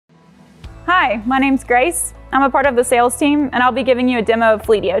Hi, my name's Grace. I'm a part of the sales team, and I'll be giving you a demo of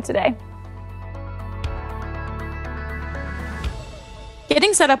Fleetio today.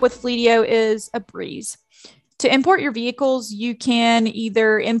 Getting set up with Fleetio is a breeze. To import your vehicles, you can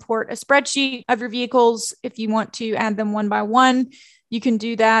either import a spreadsheet of your vehicles. If you want to add them one by one, you can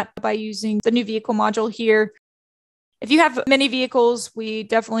do that by using the new vehicle module here. If you have many vehicles, we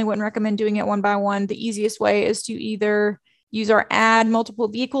definitely wouldn't recommend doing it one by one. The easiest way is to either use our add multiple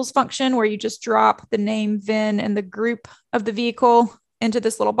vehicles function, where you just drop the name, VIN, and the group of the vehicle into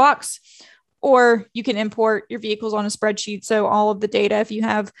this little box. Or you can import your vehicles on a spreadsheet. So all of the data, if you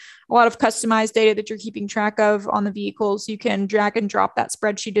have a lot of customized data that you're keeping track of on the vehicles, you can drag and drop that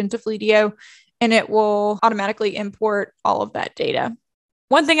spreadsheet into Fleetio, and it will automatically import all of that data.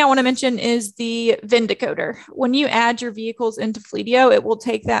 One thing I want to mention is the VIN decoder. When you add your vehicles into Fleetio, it will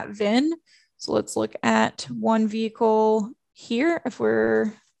take that VIN. So let's look at one vehicle here. If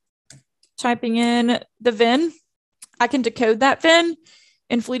we're typing in the VIN, I can decode that VIN.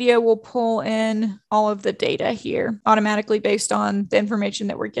 And Fleetio will pull in all of the data here automatically based on the information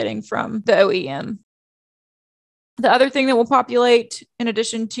that we're getting from the OEM. The other thing that will populate, in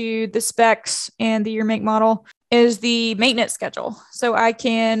addition to the specs and the year, make, model, is the maintenance schedule. So I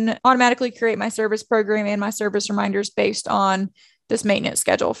can automatically create my service program and my service reminders based on this maintenance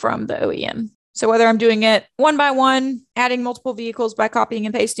schedule from the OEM. So whether I'm doing it one by one, adding multiple vehicles by copying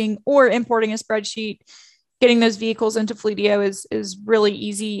and pasting, or importing a spreadsheet, getting those vehicles into Fleetio is really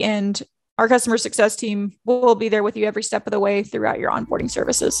easy, and our customer success team will be there with you every step of the way throughout your onboarding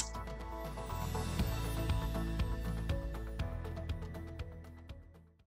services.